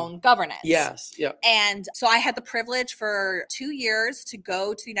in their own governance? Yes. Yeah. And so I had the privilege for 2 years to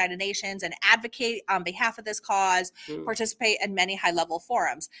go to the United Nations and advocate on behalf of this cause, participate in many high-level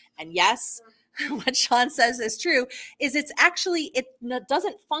forums. And yes, what Sean says is true, is it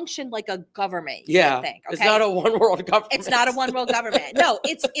doesn't function like a government. You think, okay? It's not a one world government. It's not a one world government. No,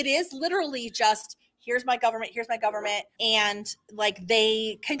 it is literally just, here's my government, and like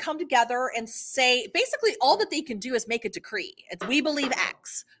they can come together and say, basically all that they can do is make a decree. It's, we believe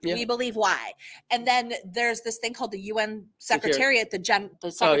X, we believe Y. And then there's this thing called the UN Secretariat, the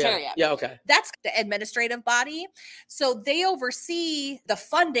Secretariat. Okay. That's the administrative body. So they oversee the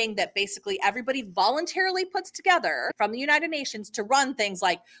funding that basically everybody voluntarily puts together from the United Nations to run things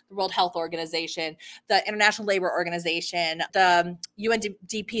like the World Health Organization, the International Labor Organization, the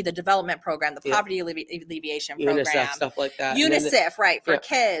UNDP, the Development Program, the Poverty Alleviation Program, UNICEF, stuff like that. UNICEF, for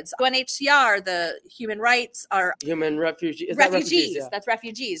kids. UNHCR, the human refugees. That's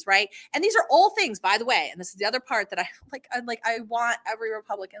refugees, right? And these are all things, by the way, and this is the other part that I want every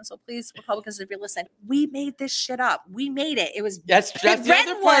Republican. So please, Republicans, if you're listening, we made this shit up. We made it. It was that's the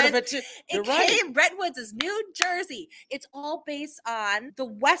other part of it too. You're right. Redwoods is New Jersey. It's all based on the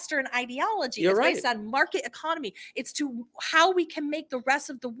Western ideology. It's based on market economy. It's to how we can make the rest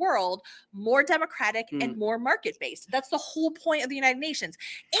of the world more democratic and more market-based. That's the whole point of the United Nations.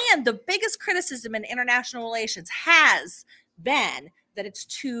 And the biggest criticism in international relations has been that it's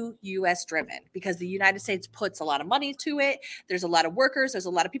too U.S. driven, because the United States puts a lot of money to it. There's a lot of workers. There's a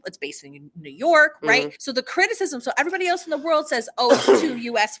lot of people. It's based in New York, right? So the criticism, so everybody else in the world says, oh, it's too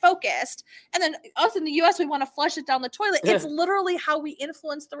U.S. focused. And then us in the U.S., we want to flush it down the toilet. It's literally how we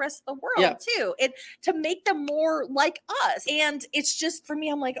influence the rest of the world too. To make them more like us. And it's just, for me,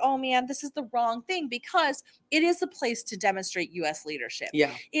 I'm like, oh man, this is the wrong thing, because it is a place to demonstrate U.S. leadership.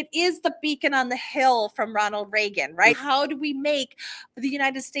 Yeah. It is the beacon on the hill from Ronald Reagan, right? How do we make the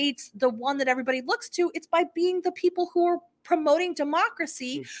United States the one that everybody looks to? It's by being the people who are promoting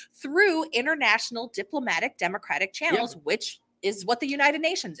democracy through international diplomatic democratic channels, which is what the United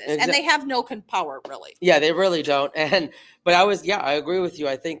Nations is. And they have no power, really. Yeah, they really don't. But I agree with you.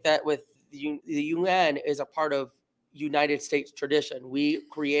 I think that with the UN is a part of United States tradition. We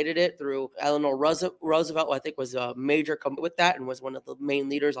created it through Eleanor Roosevelt, who I think was a major with that and was one of the main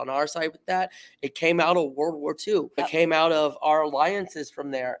leaders on our side with that. It came out of World War II. It came out of our alliances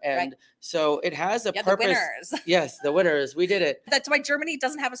from there. And so it has a purpose. The winners. Yes, the winners. We did it. That's why Germany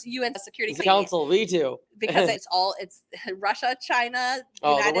doesn't have a UN Security Council. We do. Because it's Russia, China,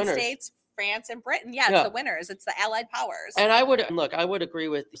 United States, France, and Britain. It's the winners. It's the allied powers. And I would agree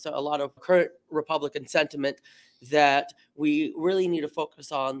with a lot of current Republican sentiment that we really need to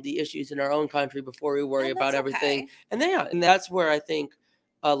focus on the issues in our own country before we worry about everything. Okay. And that's where I think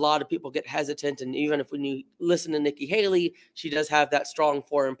a lot of people get hesitant. And even if when you listen to Nikki Haley, she does have that strong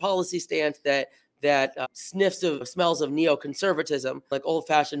foreign policy stance that smells of neoconservatism, like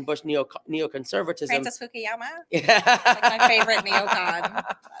old-fashioned Bush neoconservatism. Francis Fukuyama, like my favorite neocon, by the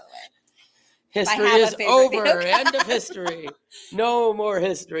way. History is over. End of history. No more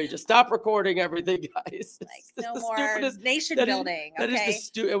history. Just stop recording everything, guys. Like no more nation building.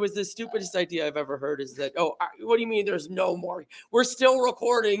 It was the stupidest idea I've ever heard. Is that what do you mean? There's no more? We're still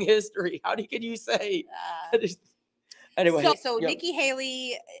recording history. How can you say? Anyway, so Nikki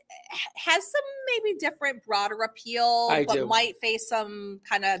Haley has some maybe different, broader appeal, but might face some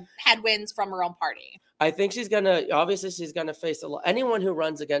kind of headwinds from her own party. I think she's gonna face a lot. Anyone who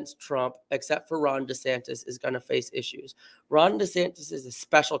runs against Trump, except for Ron DeSantis, is gonna face issues. Ron DeSantis is a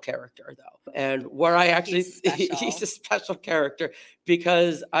special character, though, and where I actually he's a special character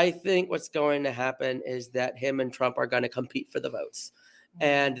because I think what's going to happen is that him and Trump are going to compete for the votes.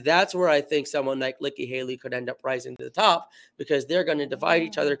 And that's where I think someone like Nikki Haley could end up rising to the top because they're going to divide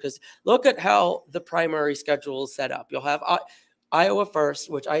each other. Because look at how the primary schedule is set up. You'll have Iowa first,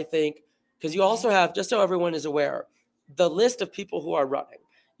 which I think, because you also have, just so everyone is aware, the list of people who are running.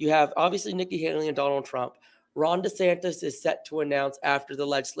 You have obviously Nikki Haley and Donald Trump. Ron DeSantis is set to announce after the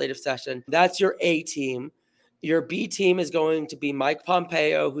legislative session. That's your A team. Your B team is going to be Mike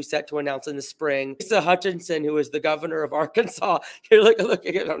Pompeo, who's set to announce in the spring. Asa Hutchinson, who is the governor of Arkansas. You're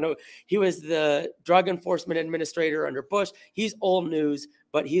looking, I don't know. He was the drug enforcement administrator under Bush. He's old news,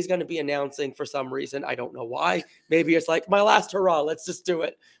 but he's going to be announcing for some reason. I don't know why. Maybe it's like my last hurrah. Let's just do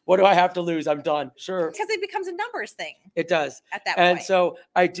it. What do I have to lose? I'm done. Sure. Because it becomes a numbers thing. It does. At that point. And so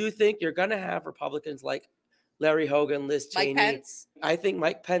I do think you're going to have Republicans like Larry Hogan, Liz Cheney. Mike Pence. I think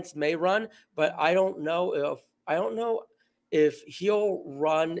Mike Pence may run, but I don't know if he'll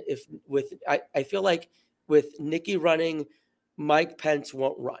run. I feel like with Nikki running, Mike Pence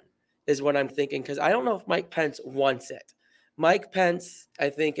won't run, is what I'm thinking, because I don't know if Mike Pence wants it. Mike Pence, I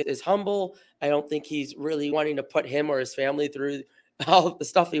think, is humble. I don't think he's really wanting to put him or his family through all the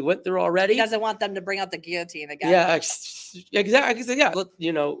stuff he went through already. He doesn't want them to bring out the guillotine again. Yeah, exactly. Yeah,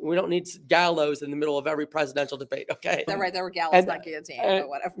 we don't need gallows in the middle of every presidential debate. Okay, they're right. There were gallows, not guillotine, but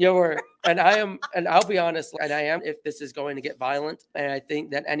whatever. You were, and I am, and I'll be honest, and I am. If this is going to get violent, and I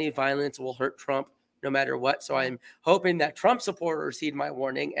think that any violence will hurt Trump no matter what. So I'm hoping that Trump supporters heed my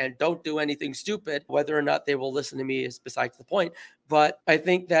warning and don't do anything stupid. Whether or not they will listen to me is besides the point. But I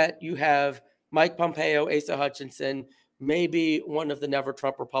think that you have Mike Pompeo, Asa Hutchinson. Maybe one of the never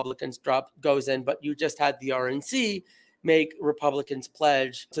Trump Republicans goes in, but you just had the RNC make Republicans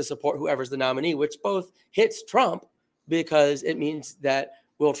pledge to support whoever's the nominee, which both hits Trump because it means that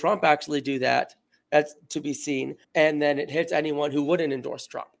will Trump actually do that? That's to be seen. And then it hits anyone who wouldn't endorse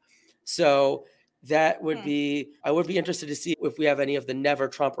Trump. So that would be, I would be interested to see if we have any of the never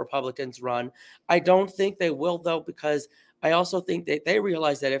Trump Republicans run. I don't think they will, though, because I also think that they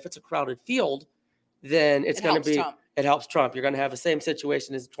realize that if it's a crowded field, then it's going to be, it helps Trump. You're going to have the same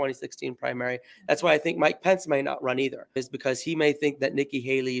situation as the 2016 primary. That's why I think Mike Pence may not run either, is because he may think that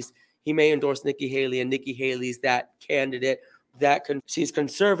he may endorse Nikki Haley, and Nikki Haley's that candidate she's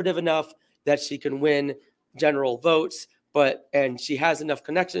conservative enough that she can win general votes, and she has enough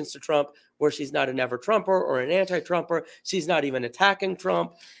connections to Trump where she's not a never Trumper or an anti-Trumper. She's not even attacking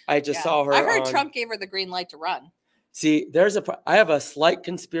Trump. I just saw her. I heard Trump gave her the green light to run. See, I have a slight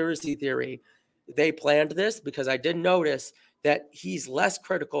conspiracy theory. They planned this because I did notice that he's less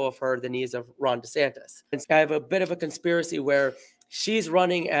critical of her than he is of Ron DeSantis. And I have a bit of a conspiracy where she's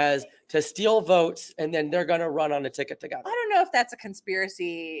running to steal votes, and then they're going to run on a ticket together. I don't know if that's a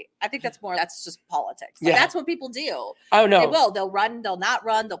conspiracy. I think that's just politics. That's what people do. Oh, no. They will. They'll run. They'll not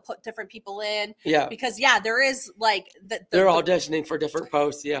run. They'll put different people in. Yeah. Because, there is they're auditioning for different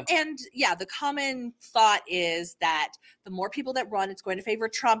posts. Yeah. And, the common thought is that the more people that run, it's going to favor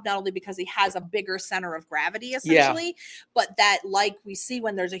Trump, not only because he has a bigger center of gravity, essentially, but that, like we see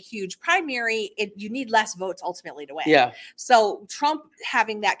when there's a huge primary, you need less votes ultimately to win. Yeah. So Trump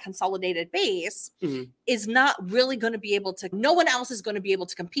having that consolidated base is not really going to be able to, no one else is going to be able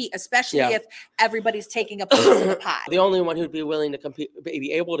to compete, especially if everybody's taking a piece of the pie. The only one who'd be willing to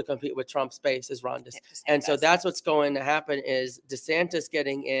be able to compete with Trump's base is Ron DeSantis. And so that's what's going to happen is DeSantis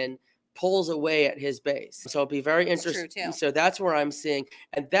getting in pulls away at his base. So it'll be very interesting. So that's where I'm seeing,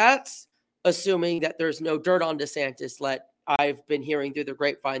 and that's assuming that there's no dirt on DeSantis. I've been hearing through the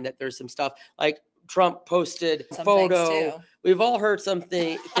grapevine that there's some stuff like Trump posted a photo. We've all heard some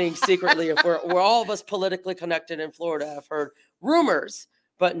things secretly. If we're all of us politically connected in Florida have heard rumors,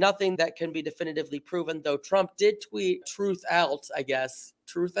 but nothing that can be definitively proven, though Trump did tweet truth out, I guess.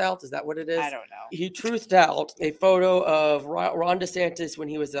 Truth out? Is that what it is? I don't know. He truthed out a photo of Ron DeSantis when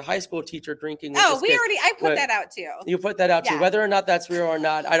he was a high school teacher drinking with his kids. I put that out too. You put that out too. Whether or not that's real or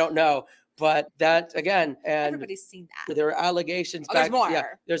not, I don't know. But that, again, and everybody's seen that. There are allegations. There's more. Yeah,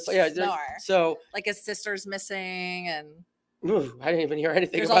 there's more. So like his sister's missing and Ooh, I didn't even hear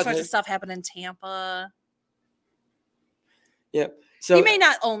anything There's about all sorts this. of stuff happening in Tampa. Yeah. So you may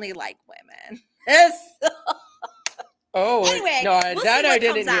not only like women. Yes. Anyway, no, that I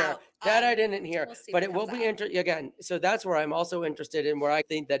didn't hear. That I didn't hear. But it will be interesting again. So that's where I'm also interested in, where I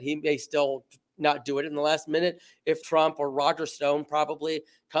think that he may still not do it in the last minute if Trump or Roger Stone probably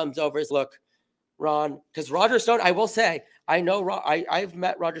comes over as, look, Ron, because Roger Stone, I will say, I know I've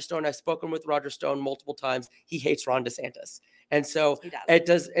met Roger Stone. I've spoken with Roger Stone multiple times. He hates Ron DeSantis. And so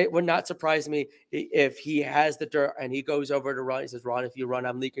it would not surprise me if he has the dirt and he goes over to Ron. He says, Ron, if you run,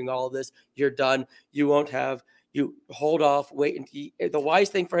 I'm leaking all of this. You're done. You hold off, wait. And the wise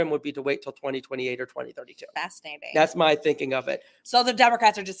thing for him would be to wait till 2028 or 2032. Fascinating. That's my thinking of it. So the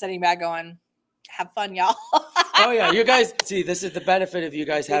Democrats are just sitting back going, have fun, y'all. Oh, yeah. You guys, see, this is the benefit of you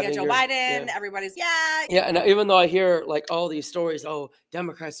guys having Joe Biden. Everybody's, Yeah, and even though I hear like all these stories,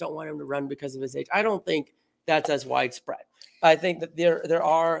 Democrats don't want him to run because of his age. I don't think that's as widespread. I think that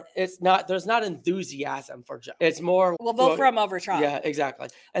there's not enthusiasm for Joe. It's more, we'll vote for him over Trump. Yeah, exactly.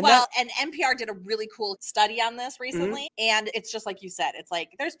 And NPR did a really cool study on this recently. And it's just like you said, it's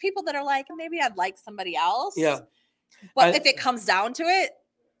like, there's people that are like, maybe I'd like somebody else. Yeah. But if it comes down to it,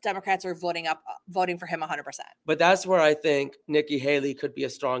 Democrats are voting for him 100%. But that's where I think Nikki Haley could be a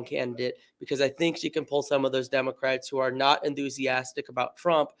strong candidate, because I think she can pull some of those Democrats who are not enthusiastic about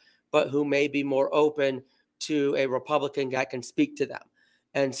Trump, but who may be more open to a Republican that can speak to them.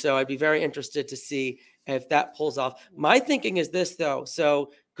 And so I'd be very interested to see if that pulls off. My thinking is this, though.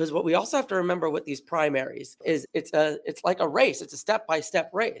 So, because what we also have to remember with these primaries is it's like a race. It's a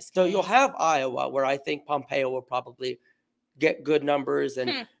step-by-step race. So you'll have Iowa, where I think Pompeo will probably get good numbers,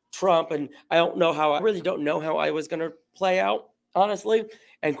 and Trump, and I really don't know how Iowa's going to play out, honestly.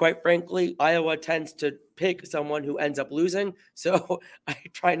 And quite frankly, Iowa tends to pick someone who ends up losing. So I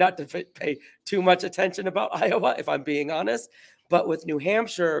try not to pay too much attention about Iowa, if I'm being honest. But with New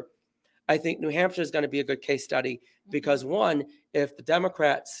Hampshire, I think New Hampshire is going to be a good case study, because one, if the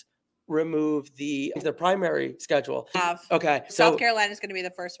Democrats remove the primary schedule. Okay. South Carolina is going to be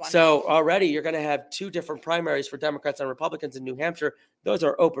the first one. So already you're going to have two different primaries for Democrats and Republicans in New Hampshire. Those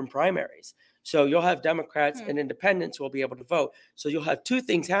are open primaries. So you'll have Democrats and independents who will be able to vote. So you'll have two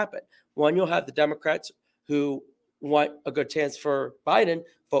things happen. One, you'll have the Democrats who want a good chance for Biden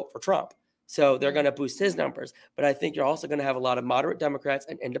vote for Trump. So they're going to boost his numbers. But I think you're also going to have a lot of moderate Democrats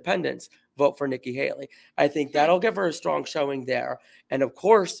and independents vote for Nikki Haley. I think that'll give her a strong showing there. And of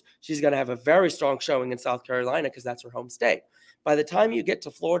course, she's going to have a very strong showing in South Carolina, because that's her home state. By the time you get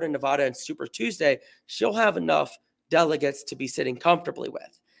to Florida, Nevada, and Super Tuesday, she'll have enough delegates to be sitting comfortably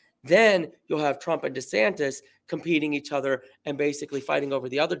with. Then you'll have Trump and DeSantis competing each other and basically fighting over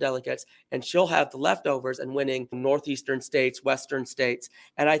the other delegates, and she'll have the leftovers and winning northeastern states, western states.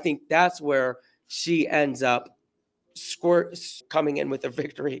 And I think that's where she ends up coming in with a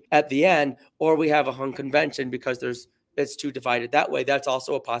victory at the end, or we have a hung convention because it's too divided that way. That's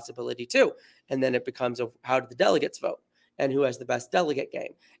also a possibility too. And then it becomes how do the delegates vote and who has the best delegate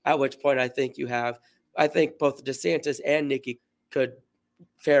game, at which point I think both DeSantis and Nikki could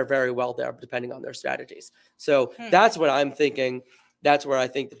fare very well there, depending on their strategies. So that's what I'm thinking. That's where I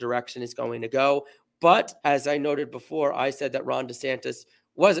think the direction is going to go. But as I noted before, I said that Ron DeSantis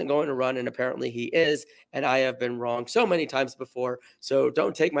wasn't going to run, and apparently he is. And I have been wrong so many times before. So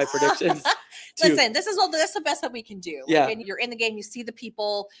don't take my predictions. Listen, that's the best that we can do. Yeah. Like, you're in the game, you see the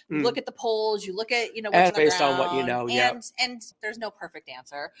people, you look at the polls, you look at, what's and based on what you know. And there's no perfect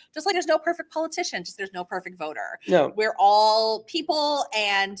answer. Just like there's no perfect politician, just there's no perfect voter. No. We're all people,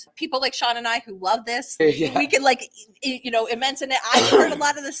 and people like Sean and I who love this. Yeah. We can immense in it. I've heard a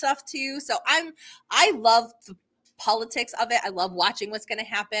lot of the stuff too. So I love the politics of it. I love watching what's going to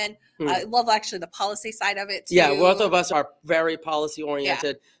happen. I love actually the policy side of it too. Yeah, both of us are very policy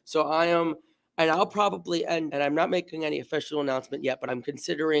oriented. Yeah. So I am, and I'll probably end, and I'm not making any official announcement yet, but I'm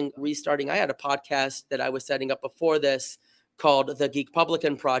considering restarting. I had a podcast that I was setting up before this called the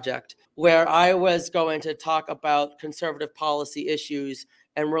Geekpublican Project, where I was going to talk about conservative policy issues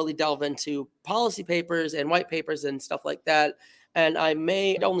and really delve into policy papers and white papers and stuff like that. And I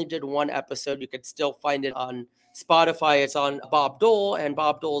only did one episode. You could still find it on Spotify. It's on Bob Dole and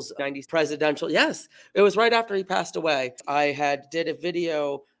Bob Dole's 90s presidential. Yes, it was right after he passed away. I did a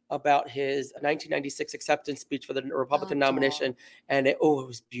video about his 1996 acceptance speech for the Republican nomination. And it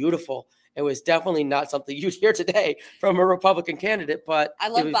was beautiful. It was definitely not something you'd hear today from a Republican candidate, but I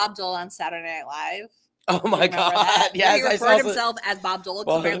love Bob Dole on Saturday Night Live. Oh my God! That? Yes, he referred himself as Bob Dole.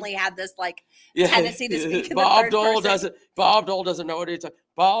 Apparently, had this tendency to speak in Bob the third Dole person. Bob Dole doesn't know what he's talking.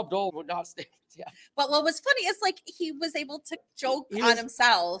 Bob Dole would not stay. Yeah. But what was funny is he was able to joke on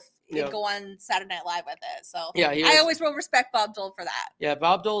himself. did go on Saturday Night Live with it. So yeah, I always will respect Bob Dole for that. Yeah,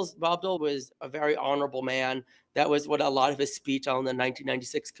 Bob Dole was a very honorable man. That was what a lot of his speech on the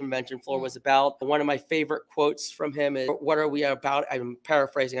 1996 convention floor was about. One of my favorite quotes from him is, "What are we about?" I'm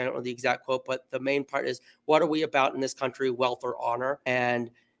paraphrasing, I don't know the exact quote, but the main part is, "What are we about in this country, wealth or honor?" And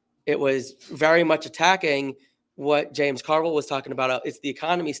it was very much attacking what James Carville was talking about. It's the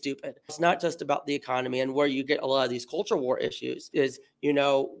economy, stupid. It's not just about the economy, and where you get a lot of these culture war issues is,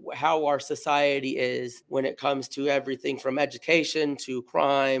 how our society is when it comes to everything from education to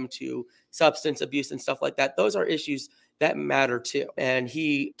crime to substance abuse and stuff like that. Those are issues that matter too. And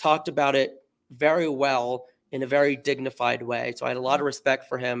he talked about it very well in a very dignified way. So I had a lot of respect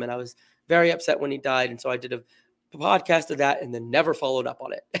for him, and I was very upset when he died. And so I did a podcast of that and then never followed up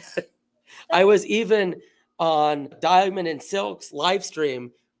on it. I was even on Diamond and Silk's live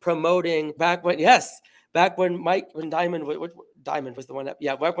stream promoting back when Diamond was the one that,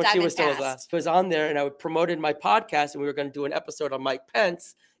 back when Diamond she was still last. I was on there and I promoted my podcast, and we were going to do an episode on Mike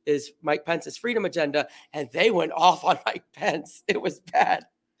Pence's freedom agenda, and they went off on Mike Pence. It was bad.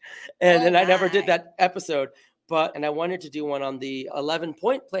 And then I never did that episode, and I wanted to do one on the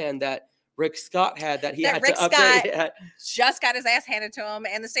 11-point plan that Rick Scott had that he had to update. Scott just got his ass handed to him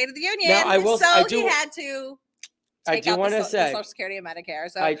in the State of the Union. Now, he had to take out the Social Security and Medicare.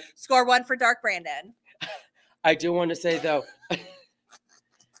 So score one for Dark Brandon. I do want to say, though,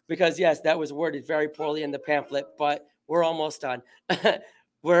 because, yes, that was worded very poorly in the pamphlet, but we're almost done.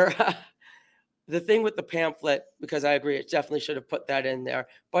 The thing with the pamphlet, because I agree, it definitely should have put that in there.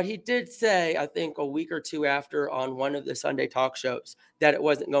 But he did say, I think a week or two after on one of the Sunday talk shows, that it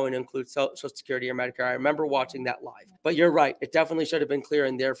wasn't going to include Social Security or Medicare. I remember watching that live. But you're right. It definitely should have been clear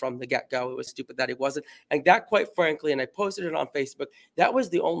in there from the get-go. It was stupid that it wasn't. And that, quite frankly, and I posted it on Facebook, that was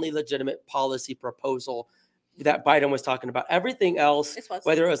the only legitimate policy proposal that Biden was talking about. Everything else,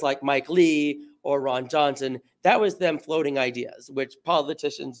 whether it was like Mike Lee or Ron Johnson, that was them floating ideas, which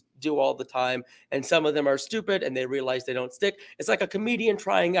politicians do all the time. And some of them are stupid and they realize they don't stick. It's like a comedian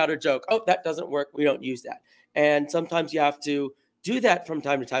trying out a joke. Oh, that doesn't work. We don't use that. And sometimes you have to do that from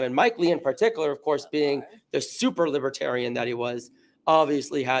time to time. And Mike Lee in particular, of course, being the super libertarian that he was,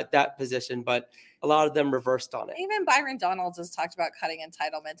 obviously had that position, but a lot of them reversed on it. Even Byron Donalds has talked about cutting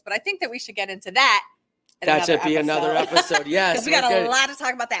entitlements, but I think that we should get into that. That should be another episode. Yes. We got a lot to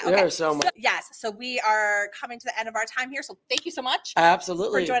talk about that. Okay. So much. So we are coming to the end of our time here. So thank you so much.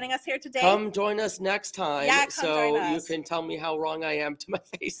 Absolutely. For joining us here today. Come join us next time. Yeah, so you can tell me how wrong I am to my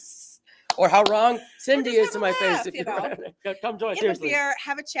face. Or how wrong Cindy is to my face. If you know. Come join us. Seriously. Beer,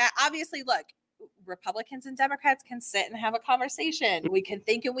 have a chat. Obviously, look, Republicans and Democrats can sit and have a conversation. We can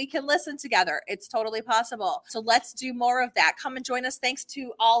think and we can listen together. It's totally possible. So let's do more of that. Come and join us. Thanks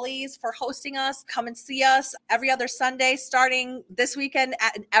to Ollie's for hosting us. Come and see us every other Sunday starting this weekend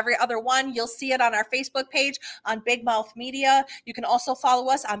and every other one. You'll see it on our Facebook page on Big Mouth Media. You can also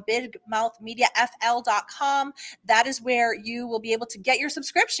follow us on bigmouthmediafl.com. That is where you will be able to get your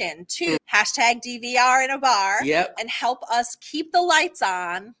subscription to #DVR in a bar and help us keep the lights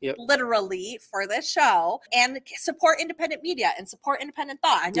on, literally, for this show, and support independent media and support independent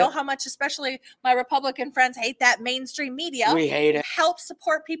thought. I know how much, especially my Republican friends, hate that mainstream media. We hate it. Help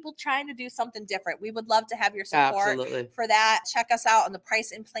support people trying to do something different. We would love to have your support for that. Check us out on the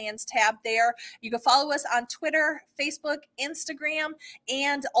Price and Plans tab there. You can follow us on Twitter, Facebook, Instagram,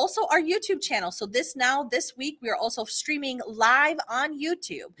 and also our YouTube channel. So this week, we are also streaming live on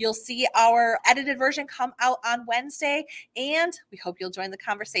YouTube. You'll see our edited version come out on Wednesday, and we hope you'll join the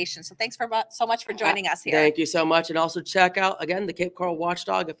conversation. So thanks so much for joining us here. Thank you so much. And also check out, again, the Cape Coral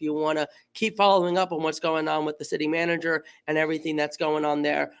Watchdog if you want to keep following up on what's going on with the city manager and everything that's going on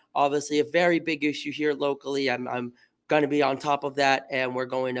there. Obviously, a very big issue here locally. I'm going to be on top of that, and we're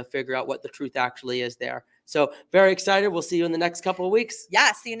going to figure out what the truth actually is there. So very excited. We'll see you in the next couple of weeks.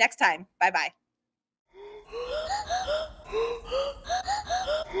 Yeah, see you next time. Bye-bye.